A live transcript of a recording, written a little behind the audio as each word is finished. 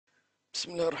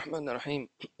بسم الله الرحمن الرحيم.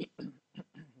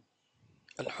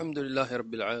 الحمد لله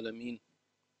رب العالمين،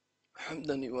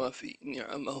 حمدا يوافي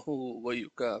نعمه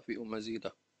ويكافئ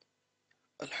مزيده.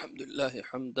 الحمد لله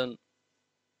حمدا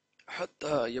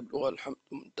حتى يبلغ الحمد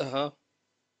منتهى،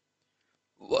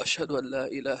 وأشهد أن لا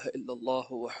إله إلا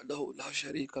الله وحده لا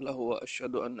شريك له،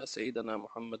 وأشهد أن سيدنا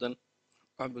محمدا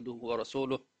عبده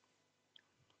ورسوله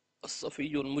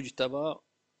الصفي المجتبى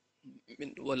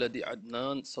من ولد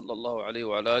عدنان صلى الله عليه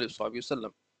وعلى آله وصحبه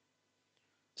وسلم.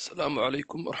 السلام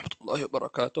عليكم ورحمة الله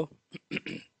وبركاته.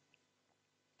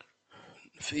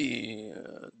 في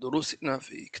دروسنا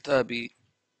في كتاب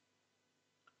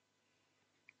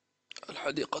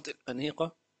الحديقة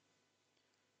الأنيقة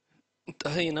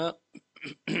انتهينا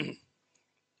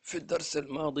في الدرس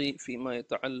الماضي فيما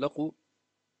يتعلق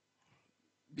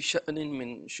بشأن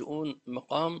من شؤون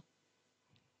مقام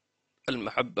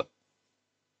المحبة،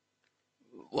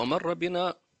 ومر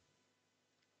بنا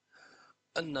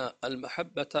أن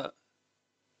المحبة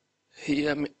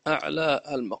هي من أعلى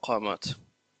المقامات،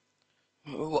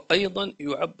 وأيضا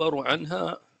يعبر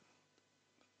عنها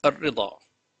الرضا،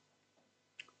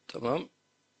 تمام،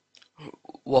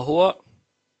 وهو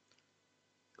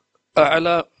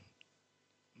أعلى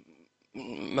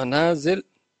منازل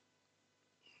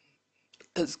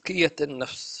تزكية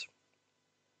النفس،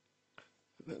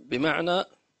 بمعنى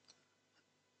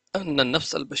أن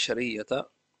النفس البشرية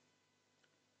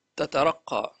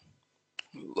تترقى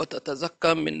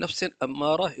وتتزكى من نفس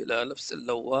أمارة إلى نفس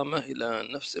لوامة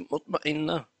إلى نفس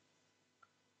مطمئنة،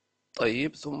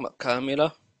 طيب، ثم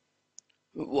كاملة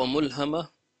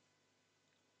وملهمة،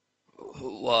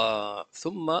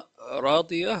 ثم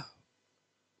راضية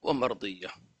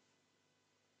ومرضية.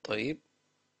 طيب،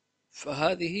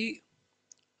 فهذه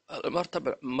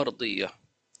المرتبة المرضية،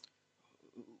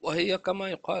 وهي كما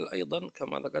يقال أيضا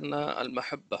كما ذكرنا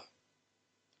المحبة،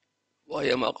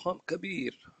 وهي مقام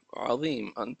كبير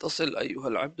عظيم أن تصل أيها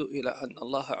العبد إلى أن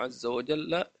الله عز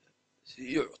وجل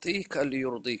يعطيك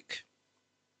ليرضيك.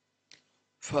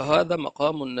 فهذا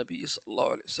مقام النبي صلى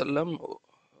الله عليه وسلم.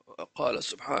 قال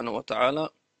سبحانه وتعالى: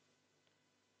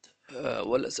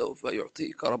 ولسوف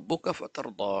يعطيك ربك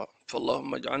فترضى.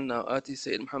 فاللهم اجعلنا آتي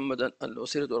سيد محمدا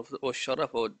الوسيلة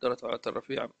والشرف والدرجة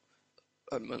الرفيعة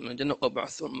من جنة،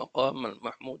 وبعث المقام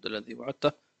المحمود الذي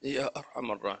وعدته يا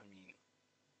أرحم الراحمين.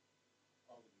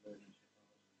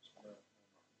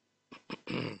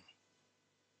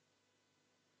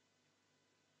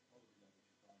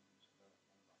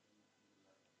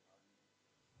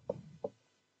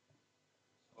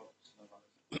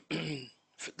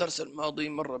 في الدرس الماضي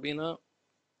مر بنا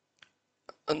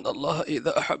أن الله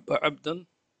إذا أحب عبدا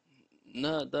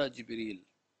نادى جبريل،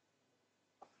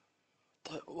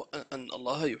 أن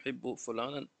الله يحب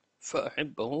فلانا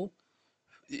فأحبه،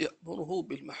 يأمره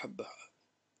بالمحبة،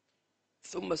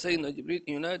 ثم سيدنا جبريل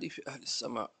ينادي في أهل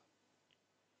السماء،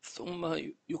 ثم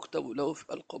يكتب له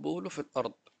في القبول في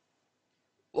الأرض،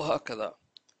 وهكذا.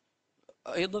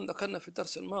 أيضا ذكرنا في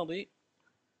الدرس الماضي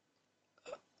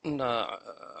أن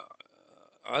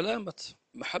علامة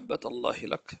محبة الله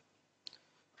لك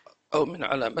أو من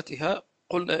علامتها،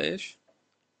 قلنا إيش؟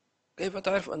 كيف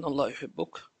تعرف أن الله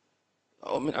يحبك؟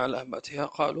 أو من علاماتها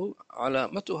قالوا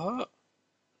علامتها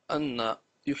أن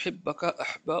يحبك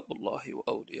أحباب الله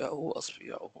وأولياؤه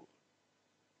وأصفياؤه.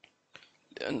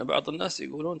 لأن بعض الناس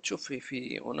يقولون تشوف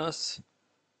في أناس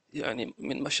يعني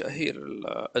من مشاهير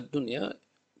الدنيا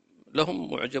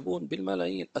لهم معجبون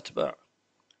بالملايين أتباع،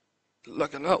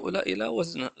 لكن هؤلاء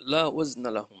لا وزن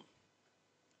لهم.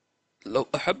 لو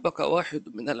أحبك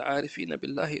واحد من العارفين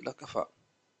بالله لكفى.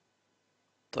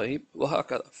 طيب،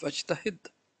 وهكذا، فاجتهد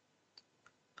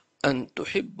أن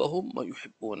تحبهم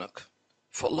ويحبونك.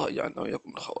 فالله يجعلنا وإياكم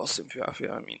من الخواصم في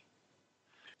عافية، آمين.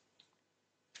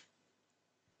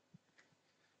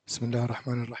 بسم الله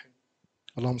الرحمن الرحيم.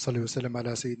 اللهم صل وسلم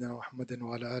على سيدنا محمد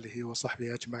وعلى آله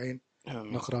وصحبه أجمعين.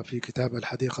 آمين. نقرأ في كتاب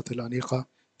الحديقة الأنيقة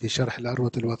في شرح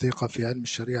العروة الوثيقة في علم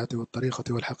الشريعة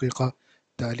والطريقة والحقيقة،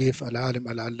 تأليف العالم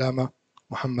العلامة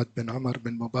محمد بن عمر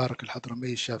بن مبارك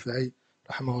الحضرمي الشافعي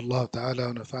رحمه الله تعالى،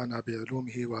 ونفعنا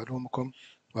بعلومه وعلومكم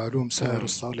وعلوم سائر آمين.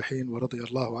 الصالحين، ورضي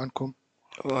الله عنكم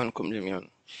وعنكم جميعا.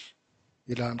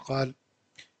 إلى أن قال: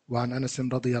 وعن أنس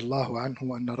رضي الله عنه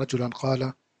أن رجلا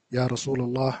قال: يا رسول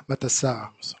الله، متى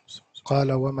الساعة؟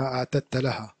 قال: وما أعتدت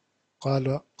لها؟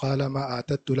 قال: ما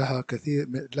أعتدت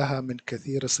لها من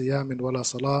كثير صيام ولا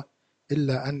صلاة،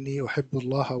 إلا أني أحب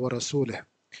الله ورسوله.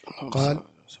 قال: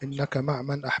 إنك مع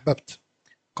من أحببت.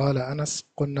 قال أنس: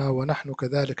 قلنا ونحن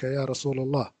كذلك يا رسول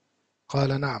الله.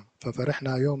 قال: نعم.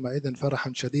 ففرحنا يومئذ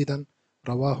فرحا شديدا.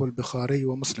 رواه البخاري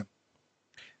ومسلم.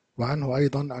 وعنه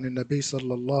أيضا عن النبي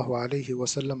صلى الله عليه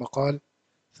وسلم قال: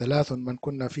 ثلاث من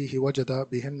كن فيه وجد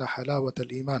بهن حلاوة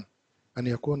الإيمان: أن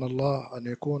يكون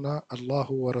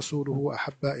الله ورسوله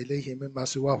أحب إليه مما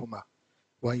سواهما،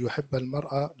 وأن يحب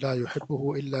المرء لا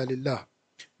يحبه إلا لله،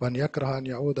 وأن يكره أن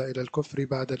يعود إلى الكفر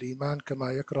بعد الإيمان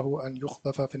كما يكره أن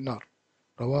يقذف في النار.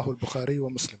 رواه البخاري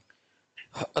ومسلم.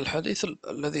 الحديث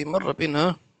الذي مر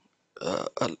بنا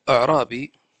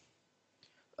الأعرابي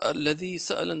الذي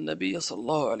سأل النبي صلى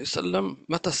الله عليه وسلم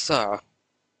متى الساعة،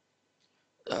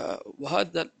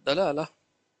 وهذا دلالة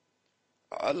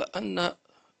على أن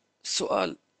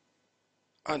السؤال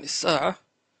عن الساعة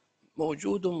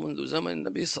موجود منذ زمن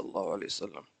النبي صلى الله عليه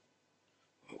وسلم،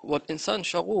 والإنسان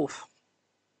شغوف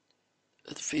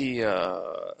في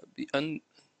بأن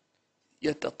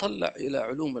يتطلع إلى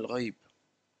علوم الغيب.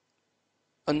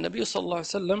 النبي صلى الله عليه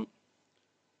وسلم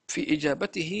في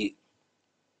إجابته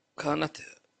كانت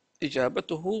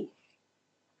إجابته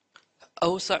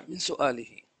أوسع من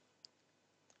سؤاله.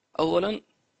 أولا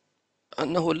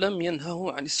أنه لم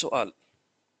ينهه عن السؤال،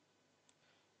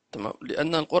 تمام،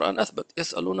 لأن القرآن أثبت: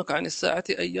 يسألونك عن الساعة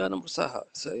أيان مرساها،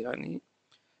 يعني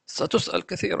ستسأل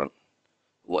كثيرا،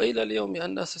 وإلى اليوم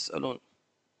الناس يسألون،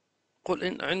 قل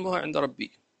إن علمها عند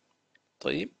ربي.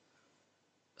 طيب،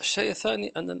 الشيء الثاني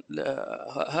أن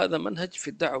هذا منهج في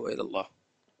الدعوة إلى الله.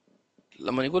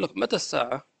 لما يقول لك متى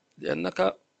الساعة،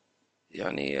 لأنك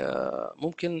يعني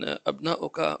ممكن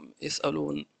أبناؤك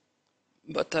يسألون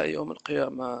متى يوم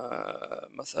القيامة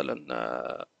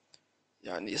مثلا،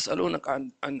 يعني يسألونك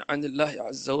عن الله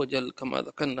عز وجل كما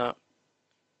ذكرنا،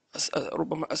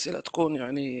 ربما أسئلة تكون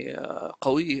يعني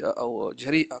قوية أو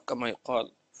جريئة كما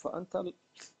يقال، فأنت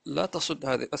لا تصد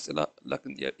هذه الأسئلة،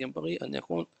 لكن ينبغي أن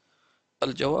يكون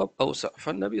الجواب أوسع.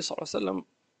 فالنبي صلى الله عليه وسلم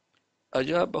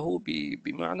أجابه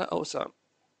بمعنى أوسع: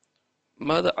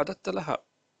 ماذا أعددت لها؟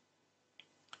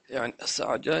 يعني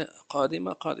الساعة جاية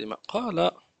قادمة قادمة.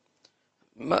 قال: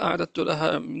 ما أعددت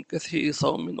لها من كثير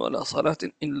صوم ولا صلاة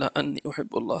إلا أني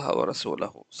أحب الله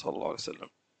ورسوله صلى الله عليه وسلم.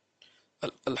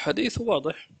 الحديث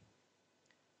واضح،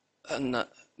 أن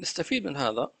نستفيد من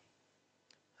هذا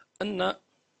أن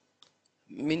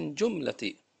من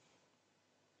جملة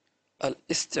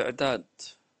الاستعداد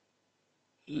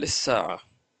للساعة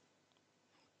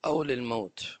أو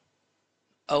للموت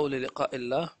أو للقاء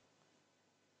الله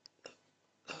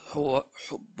هو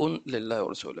حب لله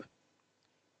ورسوله.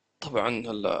 طبعا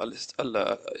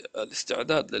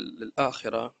الاستعداد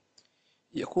للآخرة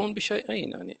يكون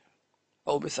بشيئين يعني،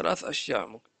 أو بثلاث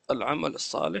أشياء: العمل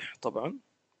الصالح طبعا،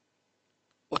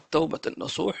 والتوبة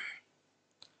النصوح،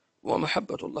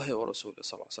 ومحبة الله ورسوله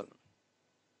صلى الله عليه وسلم.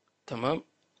 تمام.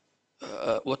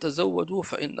 وتزودوا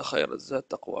فإن خير الزاد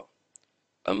تقوى.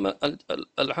 أما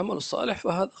العمل الصالح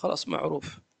فهذا خلاص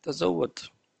معروف، تزود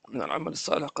من العمل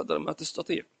الصالح قدر ما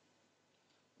تستطيع.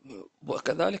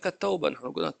 وكذلك التوبة،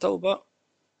 نحن قلنا التوبة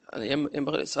يعني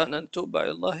ينبغي الإنسان أن يتوب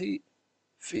إلى الله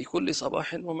في كل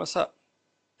صباح ومساء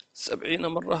 70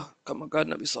 مرة كما قال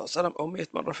النبي صلى الله عليه وسلم، أو 100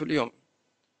 مرة في اليوم.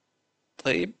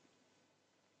 طيب،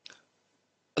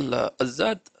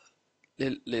 الزاد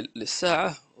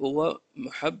للساعة هو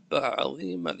محبة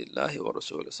عظيمة لله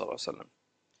ورسوله صلى الله عليه وسلم.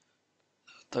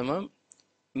 تمام.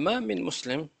 ما من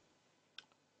مسلم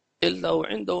إلا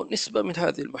وعنده نسبة من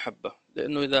هذه المحبة،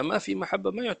 لأنه إذا ما في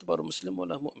محبة ما يعتبر مسلم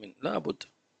ولا مؤمن، لابد.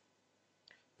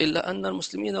 إلا أن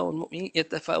المسلمين والمؤمنين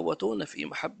يتفاوتون في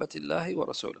محبة الله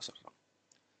ورسوله صلى الله عليه وسلم،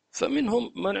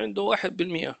 فمنهم من عنده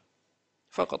 1%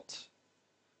 فقط،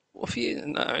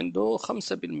 وفي عنده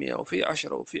 5%، وفي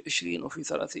 10، وفي 20، وفي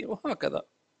 30، وهكذا.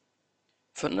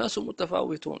 فالناس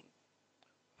متفاوتون،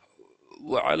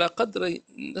 وعلى قدر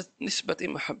نسبة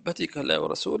محبتك لله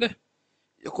ورسوله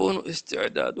يكون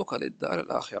استعدادك للدار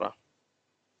الآخرة.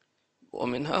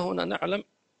 ومن ها هنا نعلم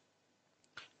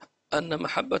أن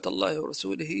محبة الله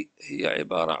ورسوله هي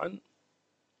عبارة عن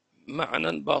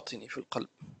معنى باطني في القلب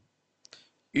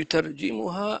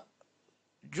يترجمها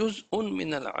جزء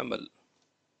من العمل.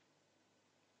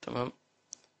 تمام.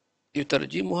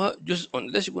 يترجمها جزء.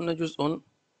 ليش قلنا جزء؟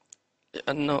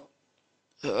 لأنه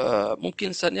ممكن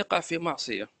إنسان يقع في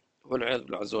معصية والعياذ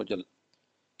بالله عز وجل،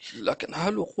 لكن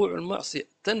هل وقوع المعصية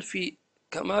تنفي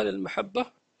كمال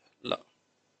المحبة؟ لا،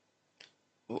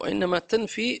 وإنما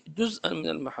تنفي جزءا من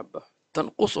المحبة،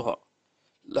 تنقصها،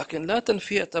 لكن لا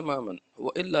تنفيها تماما.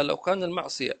 وإلا لو كان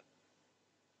المعصية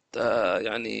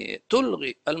يعني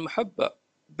تلغي المحبة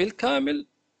بالكامل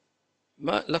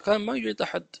لكان ما يوجد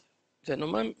أحد، لأنه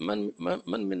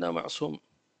من منا معصوم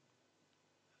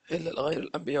إلا غير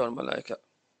الأنبياء والملائكة.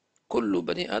 كل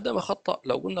بني آدم خطأ.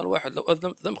 لو قلنا الواحد لو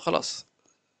أذنب ذنب خلاص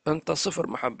أنت صفر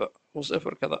محبة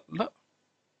وصفر كذا، لا،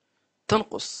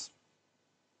 تنقص.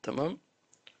 تمام.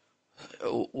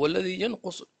 والذي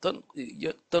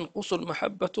تنقص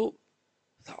المحبة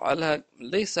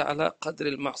ليس على قدر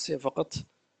المعصية فقط،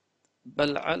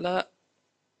 بل على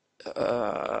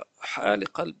حال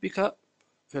قلبك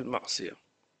في المعصية.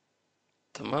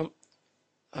 تمام.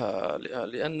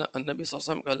 لأن النبي صلى الله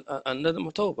عليه وسلم قال الندم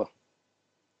توبة.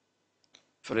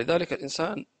 فلذلك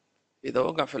الإنسان إذا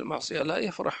وقع في المعصية لا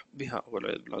يفرح بها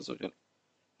والعياذ بالله عز وجل،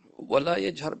 ولا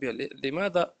يجهر بها.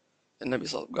 لماذا؟ النبي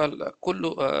صلى الله عليه وسلم قال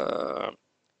كل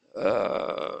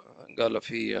قال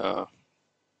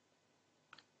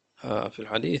في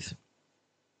الحديث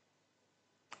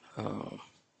آه،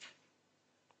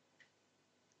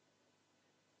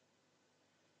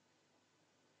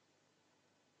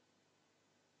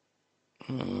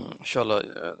 إن شاء الله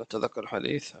نتذكر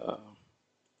الحديث.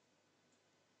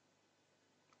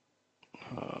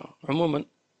 عموما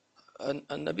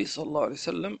النبي صلى الله عليه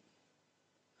وسلم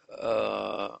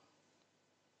آه،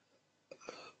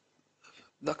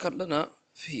 ذكر لنا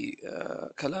في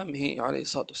كلامه عليه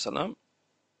الصلاة والسلام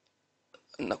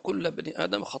أن كل بني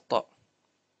آدم خطاء،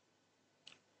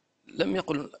 لم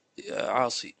يقل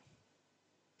عاصي.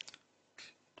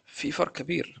 في فرق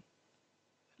كبير.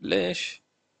 ليش؟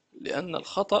 لأن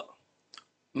الخطأ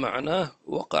معناه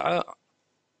وقع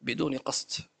بدون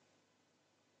قصد.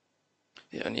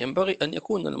 يعني ينبغي أن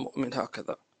يكون المؤمن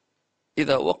هكذا،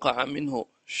 إذا وقع منه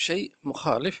شيء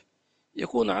مخالف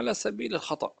يكون على سبيل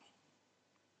الخطأ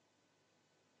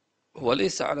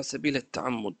وليس على سبيل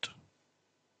التعمد.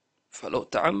 فلو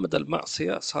تعمد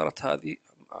المعصية صارت هذه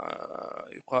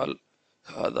يقال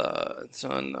هذا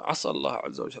إنسان عصى الله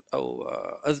عز وجل أو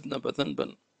أذنب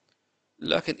ذنبا.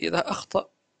 لكن إذا أخطأ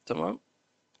تمام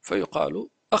فيقال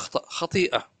أخطأ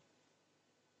خطيئة.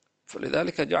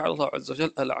 فلذلك جعل الله عز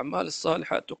وجل الأعمال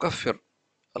الصالحة تكفر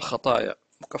الخطايا،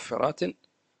 مكفرات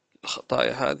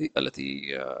الخطايا هذه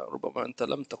التي ربما أنت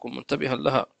لم تكن منتبها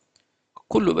لها.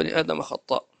 كل بني آدم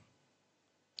خطاء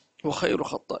وخير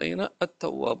خطائين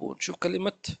التوابون. شوف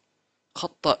كلمة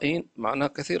خطائين معناها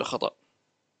كثير خطأ،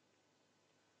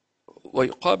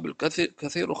 ويقابل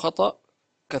كثير خطأ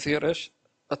كثير إيش؟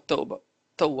 التوبة.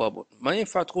 توابون. ما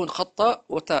ينفع تكون خطاء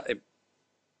وتائب،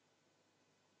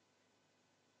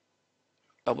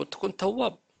 لابد تكون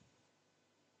تواب.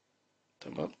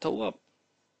 تمام. تواب،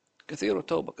 كثير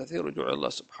توبة، كثير رجوع الله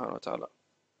سبحانه وتعالى.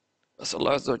 أسأل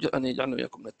الله عز وجل أن يجعلنا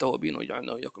وإياكم من التوابين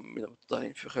ويجعلنا وإياكم من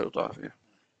المتطهرين في خير وعافية.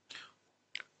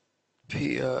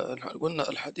 في قلنا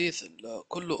الحديث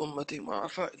كل أمتي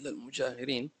معافى إلا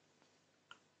المجاهرين.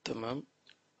 تمام.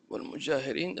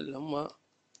 والمجاهرين اللي هم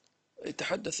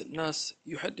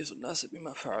يحدث الناس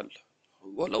بما فعل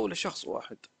ولو لشخص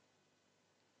واحد،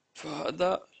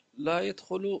 فهذا لا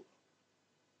يدخل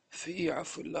في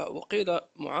عفو الله. وقيل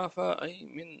معافى أي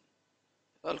من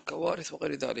الكوارث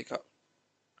وغير ذلك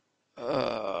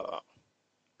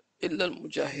إلا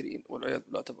المجاهرين والعياذ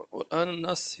بالله تبارك. والآن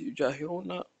الناس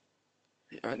يجاهرون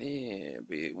يعني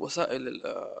بوسائل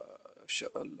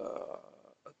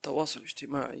التواصل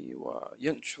الاجتماعي،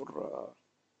 وينشر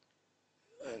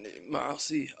يعني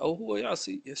معاصيه، أو هو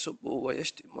يعصي، يسب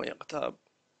ويشتم ويغتاب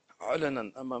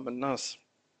علنا أمام الناس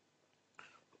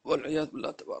والعياذ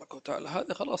بالله تبارك وتعالى.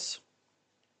 هذا خلاص،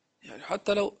 يعني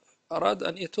حتى لو أراد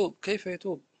أن يتوب كيف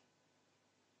يتوب؟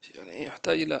 يعني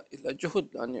يحتاج إلى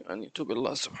جهد أن يتوب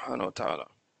الله سبحانه وتعالى.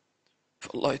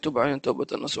 فالله يتوب علينا توبة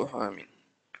نصوح. آمين.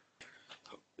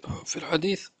 في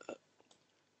الحديث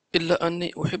إلا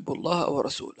أني أحب الله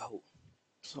ورسوله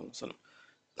صلى الله عليه وسلم.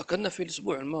 ذكرنا في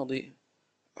الأسبوع الماضي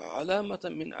علامة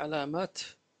من علامات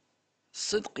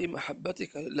صدق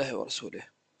محبتك لله ورسوله.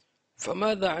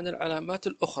 فماذا عن العلامات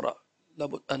الأخرى؟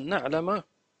 لابد أن نعلم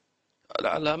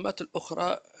العلامات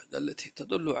الأخرى التي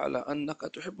تدل على أنك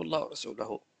تحب الله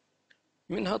ورسوله.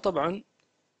 منها طبعا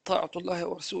طاعة الله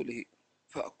ورسوله.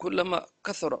 فكلما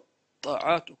كثر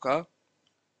طاعاتك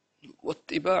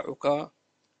واتباعك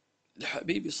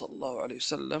لحبيب صلى الله عليه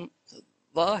وسلم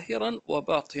ظاهرا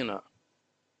وباطنا،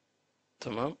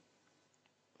 تمام،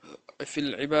 في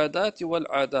العبادات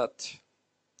والعادات.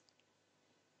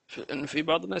 إن في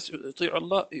بعض الناس يطيع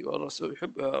الله والرسول،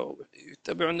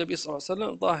 يتبع النبي صلى الله عليه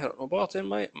وسلم ظاهرا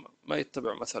وباطنا ما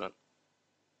يتبع مثلا.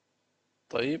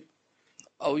 طيب،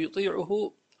 أو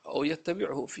يطيعه أو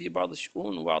يتبعه في بعض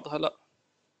الشؤون وبعضها لا،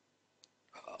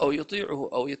 أو يطيعه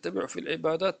أو يتبعه في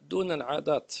العبادات دون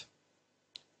العادات.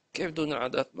 كيف دون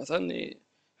العادات؟ مثلا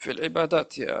في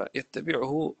العبادات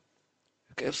يتبعه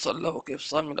كيف صلى وكيف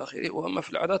صام إلى آخره، وأما في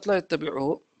العادات لا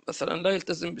يتبعه. مثلا لا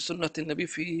يلتزم بسنة النبي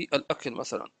في الأكل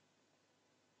مثلا،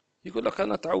 يقول لك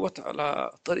أنا تعودت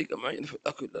على طريقة معينة في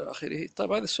الأكل إلى آخره.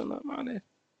 طيب هذه السنة ما عليه.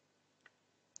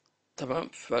 تمام.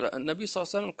 فالنبي صلى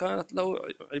الله عليه وسلم كانت له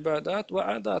عبادات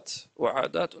وعادات،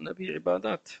 وعادات النبي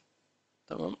عبادات.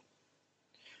 تمام.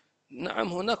 نعم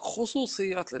هناك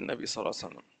خصوصيات للنبي صلى الله عليه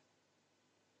وسلم،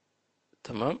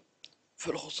 تمام. في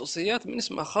الخصوصيات من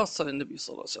اسمها خاصة للنبي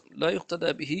صلى الله عليه وسلم لا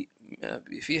يقتدى به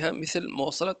فيها، مثل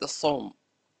مواصلة الصوم،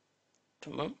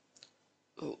 تمام،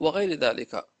 وغير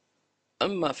ذلك.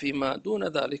 أما فيما دون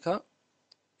ذلك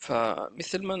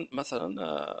فمثل من مثلا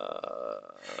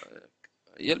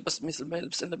يلبس مثل ما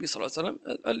يلبس النبي صلى الله عليه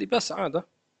وسلم، اللباس عادة،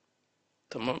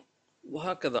 تمام،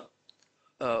 وهكذا.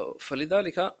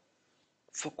 فلذلك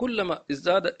فكلما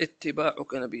ازداد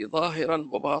اتباعك نبي ظاهرا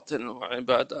وباطنا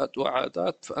وعبادات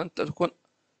وعادات، فأنت تكون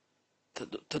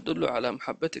تدل على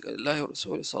محبتك لله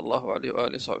ورسوله صلى الله عليه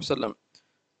وآله وصحبه وسلم.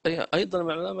 أيضا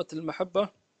من علامة المحبة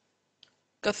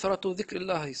كثرة ذكر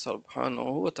الله سبحانه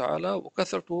وتعالى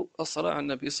وكثرة الصلاة على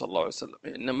النبي صلى الله عليه وسلم.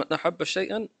 إن من أحب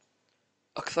شيئا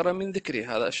أكثر من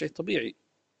ذكره، هذا شيء طبيعي.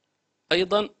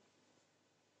 أيضا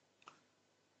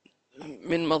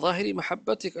من مظاهر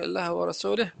محبتك لله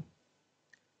ورسوله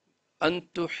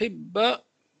أن تحب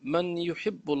من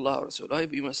يحب الله ورسوله، هذه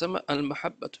بما يسمى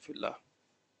المحبة في الله.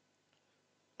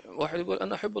 واحد يقول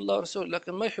أنا أحب الله ورسوله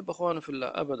لكن ما يحب أخوانه في الله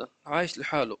أبدا، عايش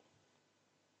لحاله،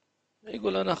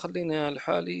 يقول أنا خليني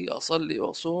لحالي أصلي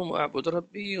وأصوم وأعبد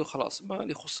ربي وخلاص، ما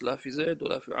لي خص لا في زيد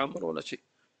ولا في عمرو ولا شيء.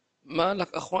 ما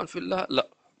لك أخوان في الله؟ لا.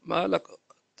 ما لك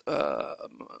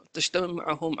تجتمع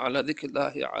معهم على ذكر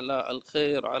الله، على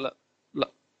الخير، على،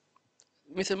 لا.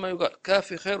 مثل ما يقال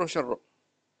كافي خير وشر،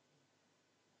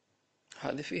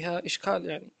 هذه فيها إشكال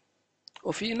يعني.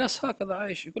 وفي ناس هكذا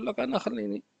عايش، يقول لك أنا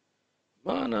خليني،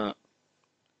 ما أنا.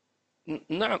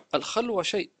 نعم الخلوة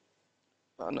شيء،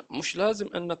 أنا مش لازم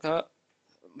أنك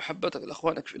محبتك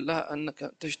لأخوانك في الله أنك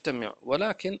تجتمع،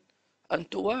 ولكن أن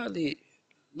توالي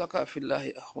لك في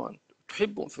الله أخوان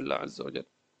تحبهم في الله عز وجل،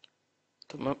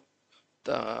 تمام.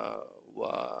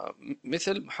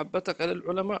 ومثل محبتك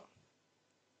للعلماء،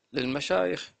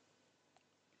 للمشايخ،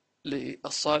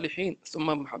 للصالحين، ثم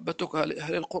محبتك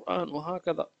لأهل القرآن،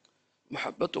 وهكذا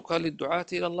محبتك للدعاة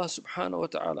إلى الله سبحانه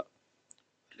وتعالى،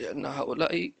 لأن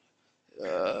هؤلاء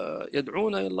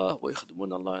يدعون إلى الله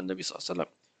ويخدمون الله النبي صلى الله عليه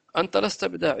وسلم. أنت لست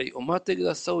بداعي وما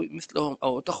تقدر تسوي مثلهم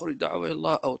أو تخرج دعوة إلى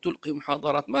الله أو تلقي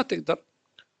محاضرات، ما تقدر،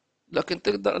 لكن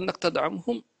تقدر أنك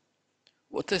تدعمهم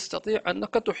وتستطيع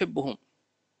أنك تحبهم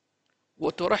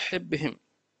وترحب بهم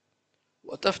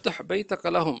وتفتح بيتك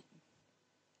لهم،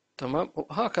 تمام.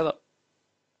 هكذا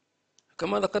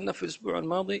كما ذكرنا في الأسبوع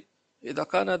الماضي، إذا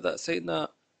كان سيدنا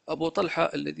أبو طلحة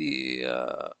الذي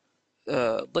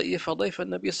ضيف ضيف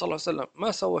النبي صلى الله عليه وسلم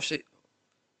ما سوى شيء،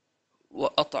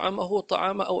 وأطعمه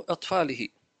طعام أو أطفاله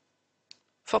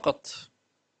فقط،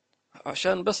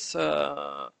 عشان بس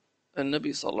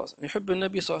النبي صلى الله عليه وسلم يحب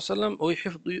النبي صلى الله عليه وسلم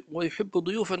ويحب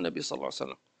ضيوف النبي صلى الله عليه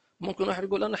وسلم. ممكن واحد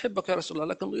يقول أنا أحبك يا رسول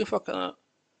الله لكن ضيوفك أنا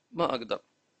ما أقدر،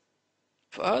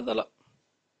 فهذا لا.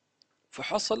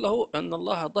 فحصل له أن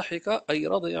الله ضحك أي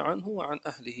رضي عنه وعن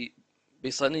أهله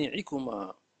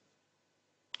بصنيعكما.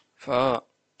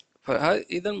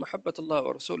 فإذا محبة الله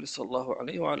ورسوله صلى الله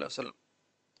عليه وعلى وسلم،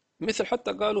 مثل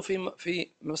حتى قالوا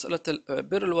في مسألة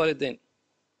بر الوالدين،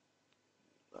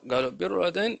 قالوا بر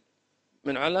الوالدين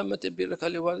من علامة برك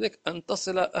لوالديك أن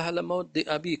تصل أهل مود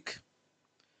أبيك،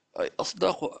 أي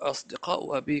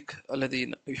أصدقاء أبيك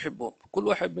الذين يحبهم. كل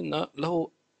واحد منا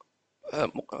له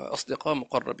أصدقاء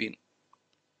مقربين،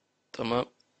 تمام.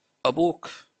 أبوك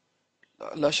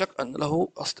لا شك أن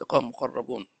له أصدقاء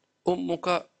مقربون،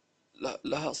 أمك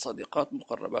لها صديقات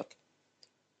مقربات.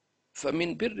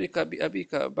 فمن برك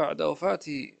بأبيك بعد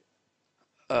وفاته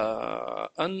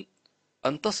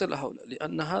أن تصل هؤلاء،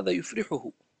 لأن هذا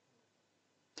يفرحه،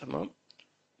 تمام،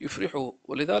 يفرحه.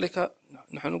 ولذلك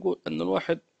نحن نقول أن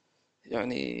الواحد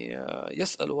يعني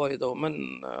يسأل والده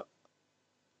من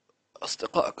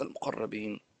أصدقائك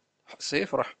المقربين،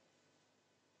 سيفرح.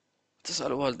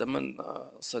 تسأل والده من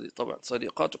طبعا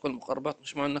صديقاتك المقربات،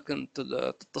 مش معنى أنك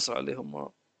تتصل عليهم،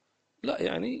 لا،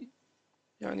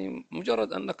 يعني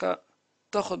مجرد أنك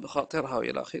تأخذ بخاطرها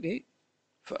وإلى آخره.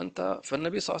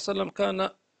 فالنبي صلى الله عليه وسلم كان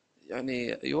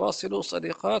يعني يواصل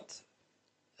صديقات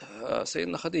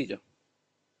سيدنا خديجة،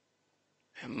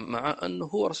 مع أنه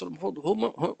هو رسول المفروض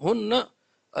هن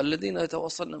الذين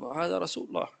يتواصلن مع هذا رسول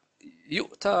الله،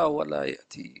 يؤتى ولا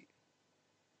يأتي،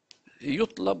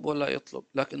 يطلب ولا يطلب،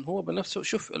 لكن هو بنفسه.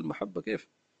 شوف المحبة كيف،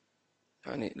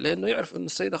 يعني لأنه يعرف أن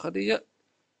السيدة خديجة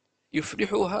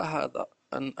يفرحها هذا،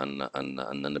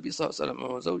 أن النبي صلى الله عليه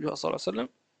وسلم وزوجها صلى الله عليه وسلم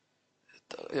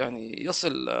يعني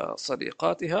يصل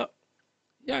صديقاتها.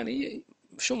 يعني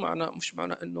شو معنى؟ مش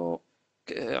معنى أنه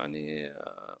يعني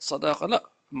صداقة، لا،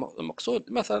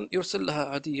 المقصود مثلا يرسل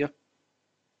لها هدية،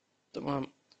 تمام،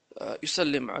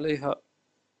 يسلم عليها.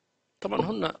 طبعا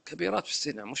هن كبيرات في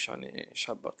السن، مش يعني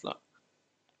شابات، لا،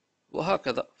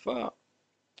 وهكذا.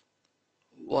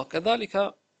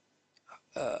 وكذلك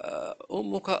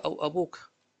أمك أو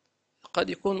أبوك، قد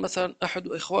يكون مثلا أحد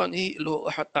إخوانه اللي هو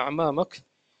أحد أعمامك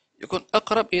يكون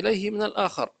أقرب إليه من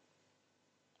الآخر،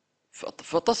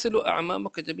 فتصل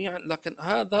أعمامك جميعا، لكن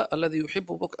هذا الذي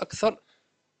يحبك أكثر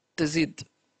تزيد،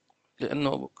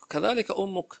 لأنه كذلك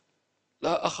أمك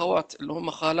لها أخوات اللي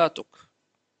هم خالاتك،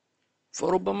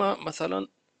 فربما مثلا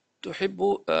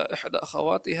تحب إحدى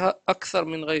أخواتها أكثر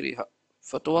من غيرها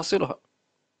فتواصلها.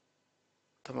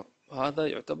 تمام، هذا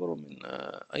يعتبر من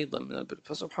أيضا من البر،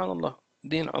 فسبحان الله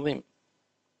دين عظيم.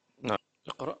 نعم،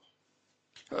 اقرأ.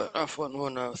 عفوا،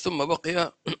 هنا ثم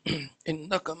بقي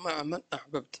إنك مع من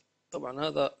أحببت. طبعا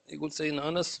هذا يقول سيدنا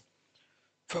أنس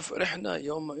ففرحنا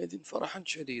يومئذ فرحا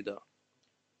شديدا.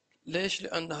 ليش؟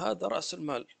 لأن هذا رأس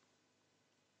المال.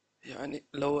 يعني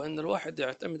لو أن الواحد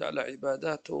يعتمد على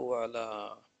عباداته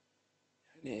وعلى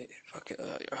يعني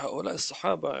هؤلاء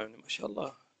الصحابة يعني ما شاء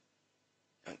الله،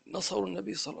 يعني نصروا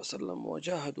النبي صلى الله عليه وسلم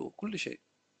وجاهدوا كل شيء،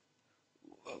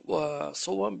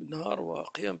 وصوم بالنهار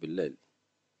وقيام بالليل،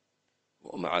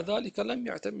 ومع ذلك لم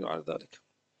يعتمدوا على ذلك.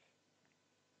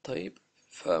 طيب،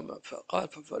 فقال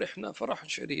ففرحنا فرحا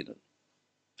شديدا،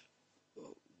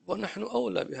 ونحن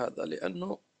أولى بهذا،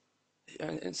 لأنه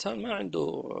يعني الإنسان ما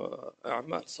عنده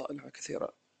أعمال صالحة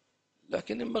كثيرة،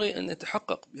 لكن ينبغي أن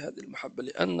يتحقق بهذه المحبة،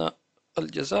 لأن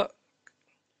الجزاء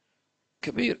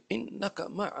كبير. إنك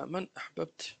مع من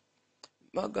أحببت،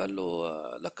 ما قال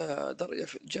له لك درجة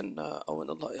في الجنة أو أن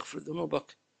الله يغفر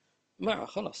ذنوبك، مع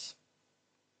خلاص.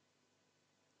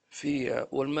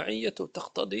 والمعية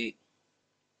تقتضي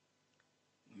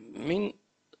من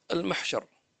المحشر،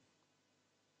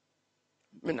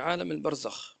 من عالم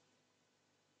البرزخ،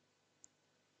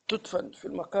 تدفن في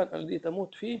المكان الذي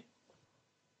تموت فيه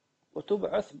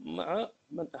وتبعث مع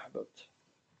من أحببت،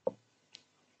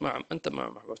 أنت مع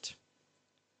من أحببت،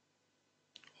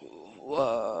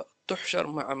 وتحشر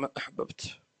مع من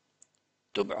أحببت،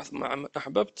 تبعث مع من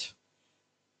أحببت،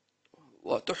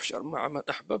 وتحشر مع من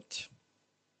أحببت،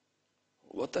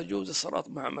 وتجوز الصراط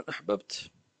مع من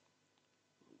أحببت،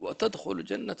 وتدخل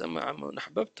الجنة مع من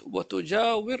أحببت،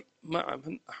 وتجاور مع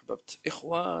من أحببت،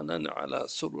 إخوانا على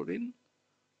سرر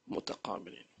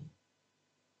متقابلين.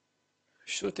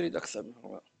 شو تريد أكثر من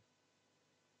هذا؟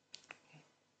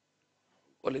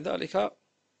 ولذلك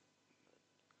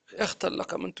اختر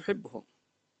لك من تحبهم.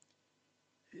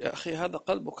 يا أخي هذا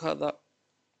قلبك، هذا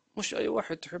مش أي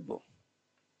واحد تحبه.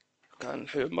 كان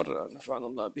الحبيب مرة نفعنا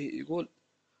الله به يقول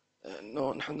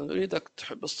أنه نحن نريدك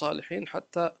تحب الصالحين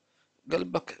حتى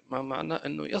قلبك، ما معناه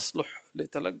أنه يصلح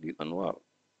لتلقي الأنوار،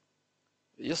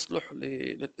 يصلح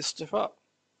للاصطفاء.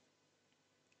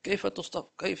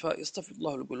 كيف يصطفي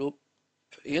الله القلوب؟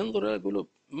 ينظر إلى القلوب،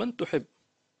 من تحب،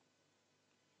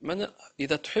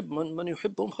 إذا تحب من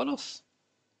يحبهم خلاص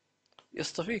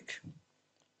يصطفيك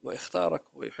ويختارك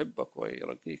ويحبك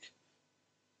ويرقيك.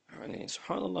 يعني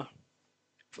سبحان الله،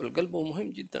 فالقلب مهم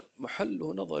جدا،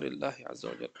 محله نظر الله عز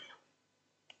وجل.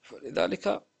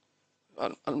 فلذلك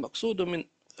المقصود من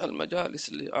المجالس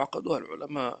اللي عقدوها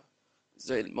العلماء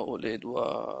زي المولد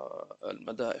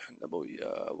والمدائح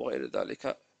النبوية وغير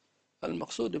ذلك،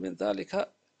 المقصود من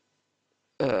ذلك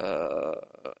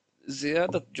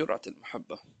زيادة جرعة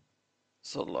المحبة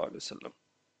صلى الله عليه وسلم،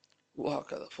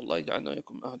 وهكذا. فالله يجعلنا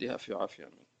ويكم أهلها في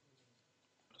عافية.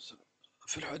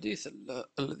 في الحديث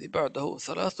الذي بعده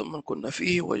ثلاث من كنا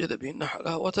فيه وجد بهن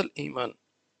حلاوة الإيمان.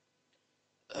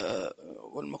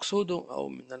 والمقصود أو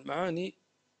من المعاني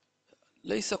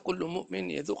ليس كل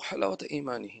مؤمن يذوق حلاوة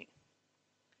إيمانه،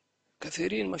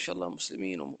 كثيرين ما شاء الله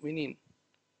مسلمين ومؤمنين،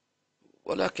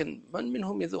 ولكن من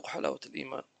منهم يذوق حلاوة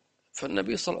الإيمان؟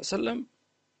 فالنبي صلى الله عليه وسلم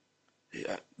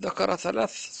ذكر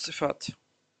ثلاث صفات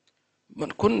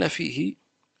من كن فيه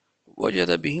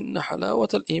وجد بهن حلاوة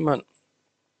الإيمان،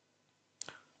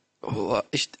 هو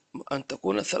أن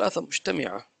تكون الثلاثة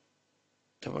مجتمعة.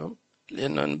 تمام،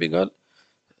 لأن النبي قال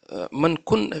من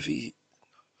كن فيه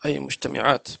أي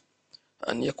مجتمعات،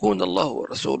 أن يكون الله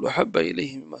ورسوله أحب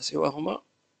إليه مما سواهما،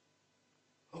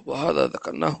 وهذا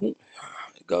ذكرناه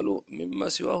قالوا مما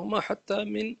سواهما حتى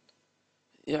من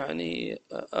يعني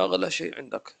أغلى شيء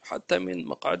عندك، حتى من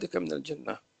مقعدك من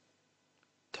الجنة.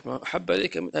 تمام، أحب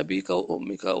إليك من أبيك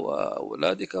وأمك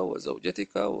وأولادك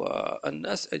وزوجتك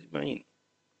والناس أجمعين.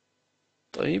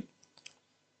 طيب،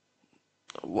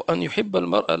 وأن يحب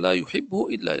المرء لا يحبه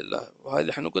إلا لله، وهذه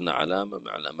احنا قلنا علامة من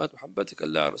علامات محبتك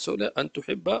الله رسوله أن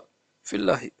تحب في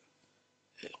الله.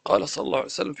 قال صلى الله عليه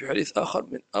وسلم في حديث آخر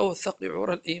من أوثق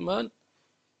عرى الإيمان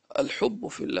الحب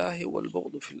في الله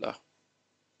والبغض في الله،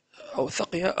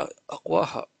 أوثقها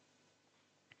أقواها.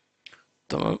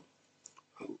 تمام،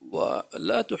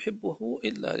 ولا تحبه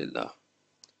إلا لله.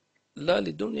 لا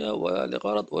لدنيا ولا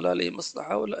لغرض ولا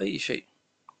لمصلحة ولا أي شيء،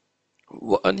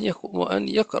 وأن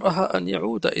يكره أن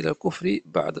يعود إلى الكفر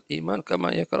بعد الإيمان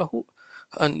كما يكره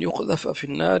أن يقذف في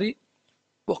النار.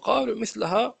 وقالوا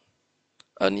مثلها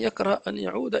أن يكره أن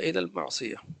يعود إلى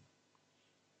المعصية.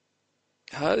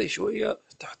 هذه شوية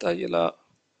تحتاج إلى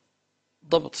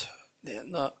ضبط،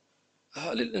 لأن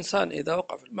هل الإنسان إذا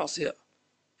وقع في المعصية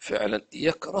فعلا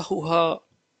يكرهها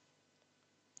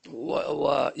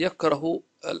ويكره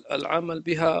العمل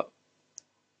بها،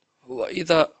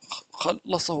 وإذا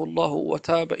خلصه الله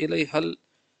وتاب إليه هل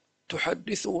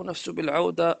تحدثه نفسه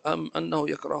بالعودة أم أنه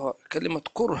يكرهها؟ كلمة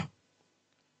كره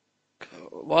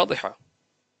واضحة،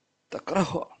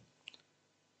 تكرهها.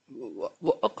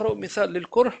 وأقرب مثال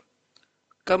للكره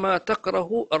كما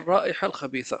تكره الرائحة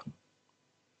الخبيثة.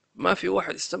 ما في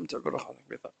واحد يستمتع بالرائحة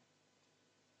الخبيثة.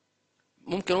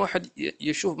 ممكن واحد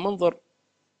يشوف منظر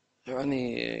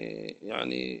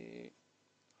يعني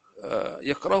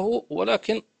يكرهه،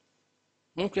 ولكن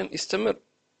ممكن يستمر،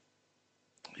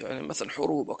 يعني مثلا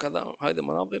حروب وكذا، هذه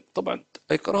مناظر طبعا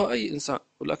يكرهها أي إنسان،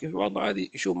 ولكن في بعض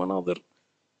عادي يشوف مناظر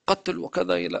قتل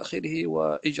وكذا إلى آخره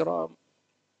وإجرام.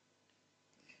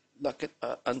 لكن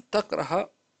أن تكره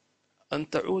أن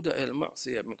تعود إلى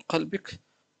المعصية من قلبك،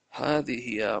 هذه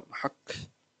هي محك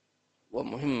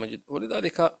ومهمة جدا.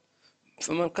 ولذلك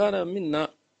فمن كان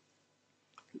منا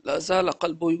لا زال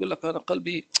قلبه يقول لك أنا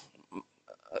قلبي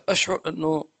أشعر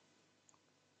أنه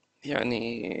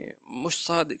يعني مش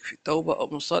صادق في التوبة أو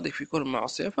مش صادق في كل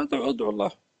معصية، فادعو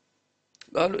الله.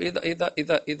 قالوا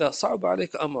إذا صعب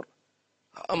عليك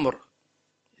أمر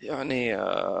يعني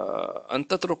أن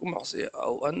تترك معصية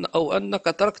أو أنك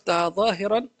تركتها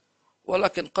ظاهرا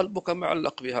ولكن قلبك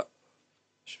معلق بها،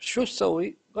 شو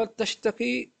تسوي؟ قال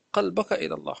تشتكي قلبك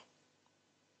إلى الله.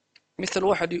 مثل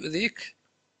واحد يؤذيك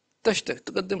تشتكي،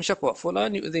 تقدم شكوى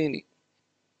فلان يؤذيني.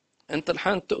 أنت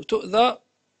الحين تؤذى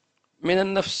من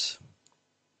النفس،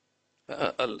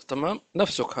 تمام،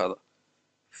 نفسك هذا،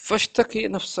 فاشتكي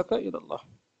نفسك إلى الله.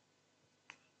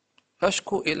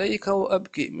 أشكو إليك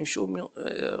وأبكي من شؤم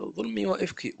ظلمي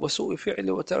وإفكي وسوء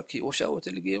فعلي وتركي وشهوة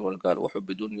الجيل والقال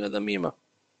وحب دنيا ذميمة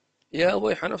يا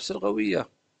ويح نفس الغوية.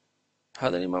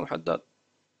 هذا الإمام حداد.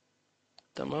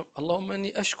 تمام. اللهم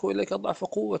إني أشكو إليك ضعف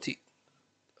قوتي،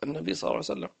 النبي صلى الله عليه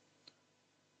وسلم.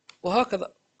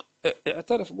 وهكذا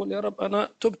اعترف، قول يا رب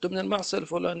أنا تبت من المعصية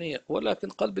الفلانية ولكن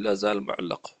قلبي لا زال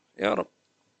معلق يا رب.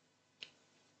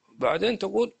 بعدين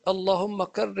تقول اللهم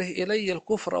كره إلي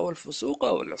الكفر والفسوق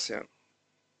والعصيان،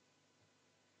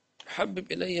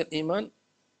 حبب إلي الإيمان،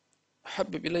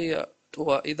 حبب إلي.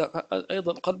 وإذا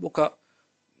أيضا قلبك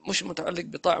مش متعلق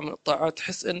بطاعة من الطاعات،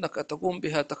 تحس أنك تقوم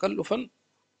بها تكلفا،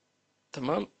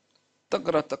 تمام،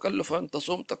 تقرأ تكلفا،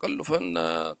 تصوم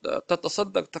تكلفا،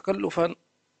 تتصدق تكلفا،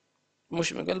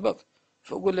 مش من قلبك.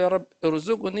 فقول يا رب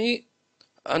ارزقني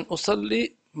أن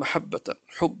أصلي محبة،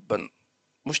 حبا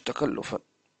مش تكلفا.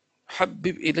 حبب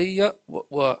إلي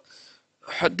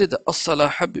وحدد الصلاة،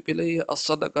 حبب إلي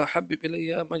الصدقة، حبب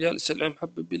إلي مجالس العلم،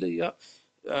 حبب إلي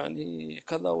يعني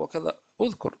كذا وكذا.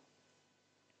 اذكر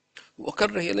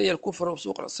وكره إلي الكفر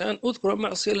والفسوق والعصيان. اذكر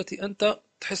المعصية التي أنت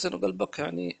تحس أن قلبك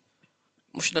يعني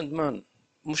مش ندمان،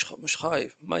 مش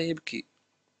خايف، ما يبكي،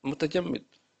 متجمد.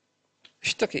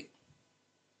 اشتكي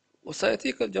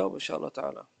وسيأتيك الجواب إن شاء الله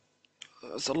تعالى.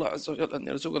 أسأل الله عز وجل أن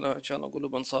يرزقنا إن شاء الله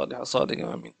قلوبا صالحة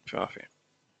صادقة، آمين. في عافية.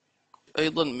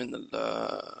 أيضا من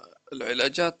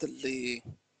العلاجات اللي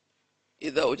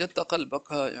إذا وجدت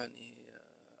قلبك يعني،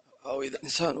 أو إذا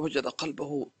الإنسان وجد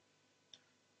قلبه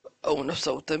أو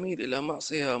نفسه تميل إلى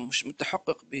معصية مش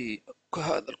متحقق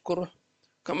بهذا الكره،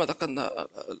 كما ذكرنا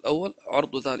الأول،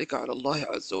 عرض ذلك على الله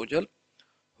عز وجل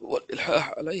والإلحاح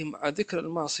عليه مع ذكر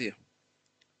المعصية.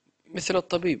 مثل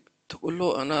الطبيب تقول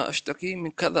له أنا أشتكي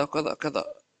من كذا كذا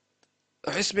كذا،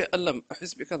 أحس بألم،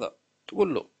 أحس بكذا،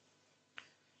 تقول له.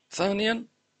 ثانيا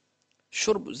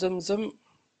شرب زمزم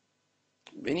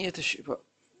بنية الشفاء،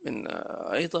 من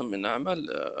أيضا من أعمال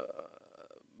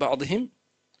بعضهم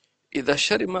إذا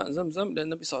شرب ماء زمزم، لأن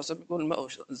النبي صلى الله عليه وسلم يقول ماء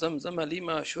زمزم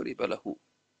لما شرب له.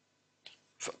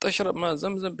 فتشرب ماء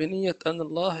زمزم بنية أن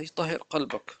الله يطهر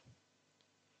قلبك،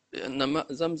 لأن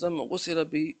ماء زمزم غسل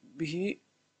به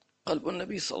قلب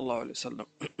النبي صلى الله عليه وسلم.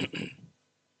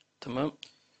 تمام.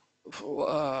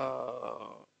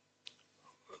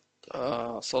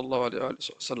 صلى الله عليه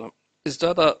وسلم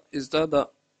ازداد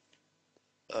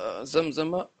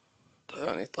زمزم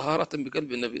يعني طهارة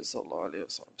بقلب النبي صلى الله عليه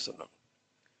وسلم.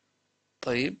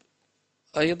 طيب،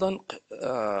 أيضا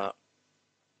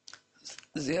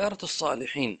زيارة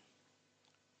الصالحين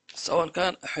سواء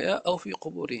كان أحياء أو في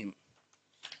قبورهم.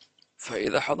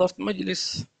 فإذا حضرت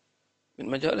مجلس من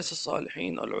مجالس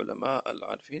الصالحين العلماء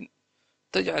العارفين،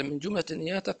 تجعل من جملة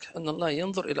نياتك أن الله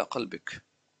ينظر إلى قلبك.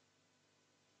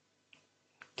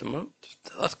 تمام.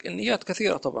 النيات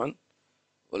كثيرة طبعا،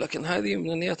 ولكن هذه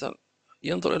من النيات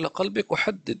ينظر إلى قلبك،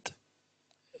 وحدد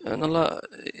أن الله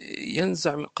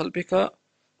ينزع من قلبك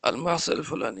المعصية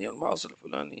الفلانية المعصية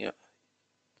الفلانية،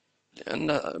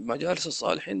 لأن مجالس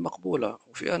الصالحين مقبولة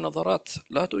وفيها نظرات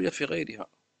لا توجد في غيرها.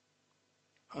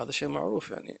 هذا شيء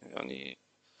معروف يعني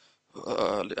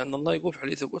لأن الله يقول في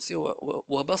الحديث القدسي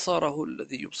وبصره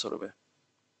الذي يبصر به،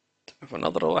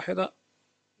 فنظرة واحدة.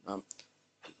 نعم.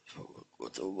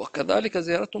 وكذلك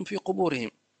زيارتهم في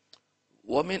قبورهم،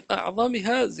 ومن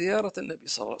أعظمها زيارة النبي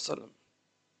صلى الله عليه وسلم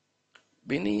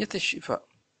بنية الشفاء.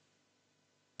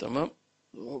 تمام.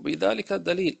 وبذلك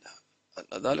دليل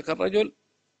أن ذلك الرجل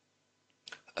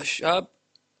الشاب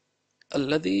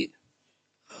الذي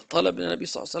طلب النبي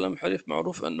صلى الله عليه وسلم حلف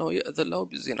معروف أنه يأذن له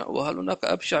بالزنا، وهل هناك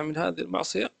أبشع من هذه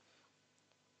المعصية؟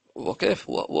 وكيف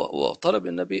وطلب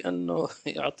النبي أنه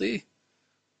يعطيه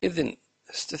إذن،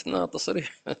 استثناء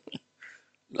تصريح.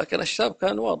 لكن الشاب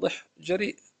كان واضح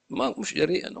جريء، ما مش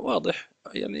جريء، واضح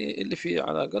يعني اللي فيه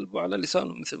على قلبه وعلى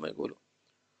لسانه مثل ما يقولوا.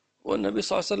 والنبي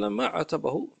صلى الله عليه وسلم ما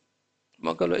عاتبه،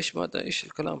 ما قال له إيش ماذا إيش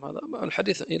الكلام هذا،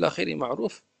 الحديث إلى آخره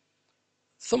معروف.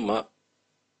 ثم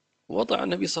وضع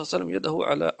النبي صلى الله عليه وسلم يده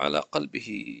على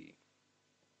قلبه.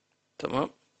 تمام.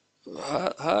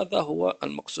 هذا هو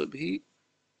المقصود به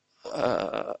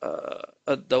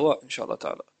الدواء إن شاء الله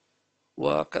تعالى.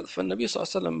 فالنبي صلى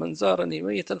الله عليه وسلم من زارني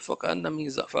ميتا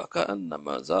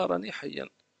فكأنما زارني حيا.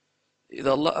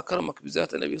 إذا الله أكرمك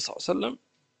بذات النبي صلى الله عليه وسلم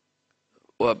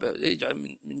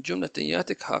ويجعل من جملة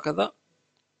نياتك هكذا،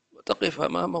 وتقف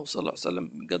أمامه صلى الله عليه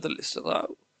وسلم من قدر الاستطاعة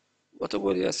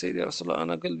وتقول يا سيدي يا رسول الله،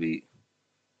 أنا قلبي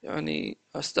يعني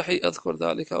أستحي أذكر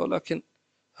ذلك، ولكن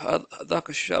ذاك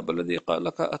الشاب الذي قال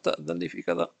لك أتأذن لي في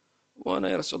كذا، وأنا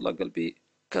يا رسول الله قلبي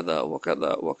كذا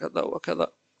وكذا وكذا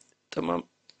وكذا. تمام.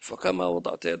 فكما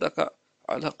وضعت يدك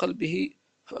على قلبه،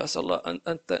 فأسأل الله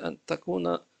أن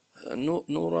تكون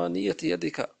نورانية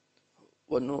يدك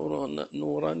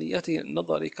ونورانية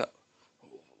نظرك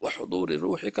وحضور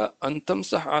روحك أن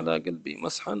تمسح على قلبي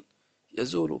مسحا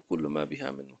يزول كل ما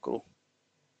بها من مكروه.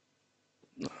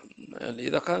 يعني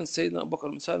إذا كان سيدنا أبو بكر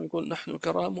المسالم يقول نحن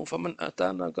كرام فمن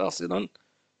أتانا قاصدا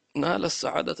نال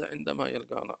السعادة عندما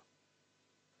يلقانا.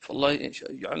 فالله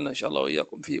يجعلنا إن شاء الله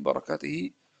وإياكم في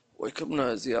بركاته،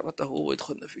 ويكرمنا زيارته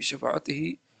ويدخلنا في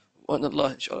شفاعته، وأن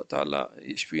الله إن شاء الله تعالى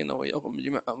يشفينا وإياكم من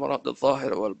جميع أمراض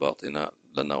الظاهرة والباطنة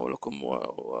لنا ولكم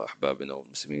وأحبابنا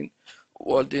والمسلمين،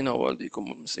 ووالدينا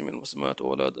ووالديكم والمسلمين والمسلمات،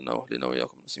 وأولادنا وأهلنا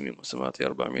وإياكم المسلمين والمسلمات يا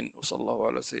رب العالمين. وصلى الله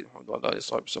على سيدنا محمد وعلى آله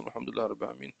وصحبه وسلم. الحمد لله رب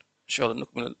العالمين. إن شاء الله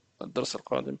نكمل الدرس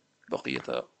القادم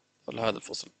بقية هذا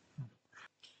الفصل.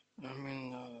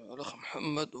 من الأخ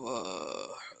محمد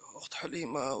وأخت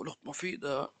حليمة والأخت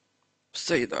مفيدة،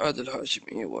 السيد عادل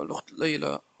هاشمي والأخت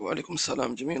ليلى، وعليكم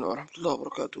السلام جميعا ورحمة الله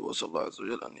وبركاته. وأسأل الله عز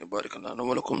وجل أن يبارك لنا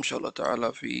ولكم إن شاء الله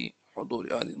تعالى في حضور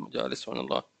هذه المجالس، وأن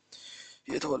الله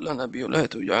يتولانا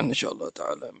بولايته ويجعلنا إن شاء الله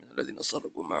تعالى من الذين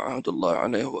صدقوا مع عهد الله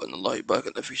عليه، وأن الله يبارك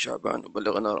لنا في شعبان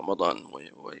ويبلغنا رمضان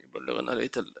ويبلغنا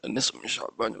ليلة النصف من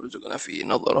شعبان، ويرزقنا فيه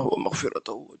نظره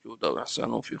ومغفرته وجوده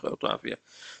وإحسانه في خير وعافية،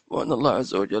 وأن الله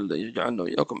عز وجل يجعلنا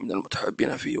وإياكم من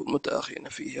المتحابين فيه والمتآخين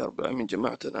فيه يا رب العالمين.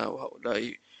 جماعتنا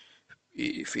وهؤلاء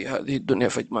في هذه الدنيا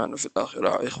فاجمعنا في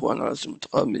الآخرة إخوانا على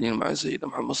المتقابلين مع سيدنا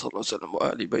محمد صلى الله عليه وسلم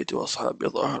وآل بيته وأصحابه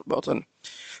ظاهر باطن.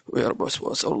 ويا رب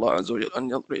وأسأل الله عز وجل أن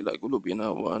ينظر إلى قلوبنا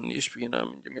وأن يشفينا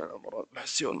من جميع الأمراض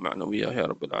الحسية والمعنوية يا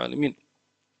رب العالمين،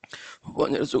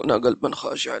 وأن يرزقنا قلبا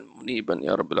خاشعا منيبا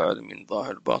يا رب العالمين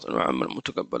ظاهر باطن وعملا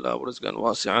متقبلا ورزقا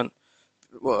واسعا،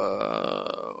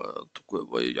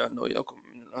 ويجعلنا وإياكم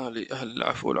من أهل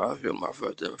العفو والعافية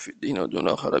والمعافاة في الدين ودون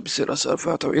آخر بسر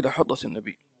أسرفاته إلى حضرة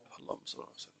النبي. اللهم صل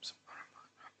وسلم.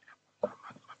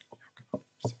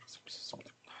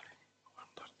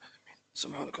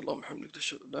 سبحانك اللهم وبحمدك،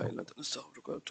 أشهد أن لا إله إلا أنت، نستغفرك.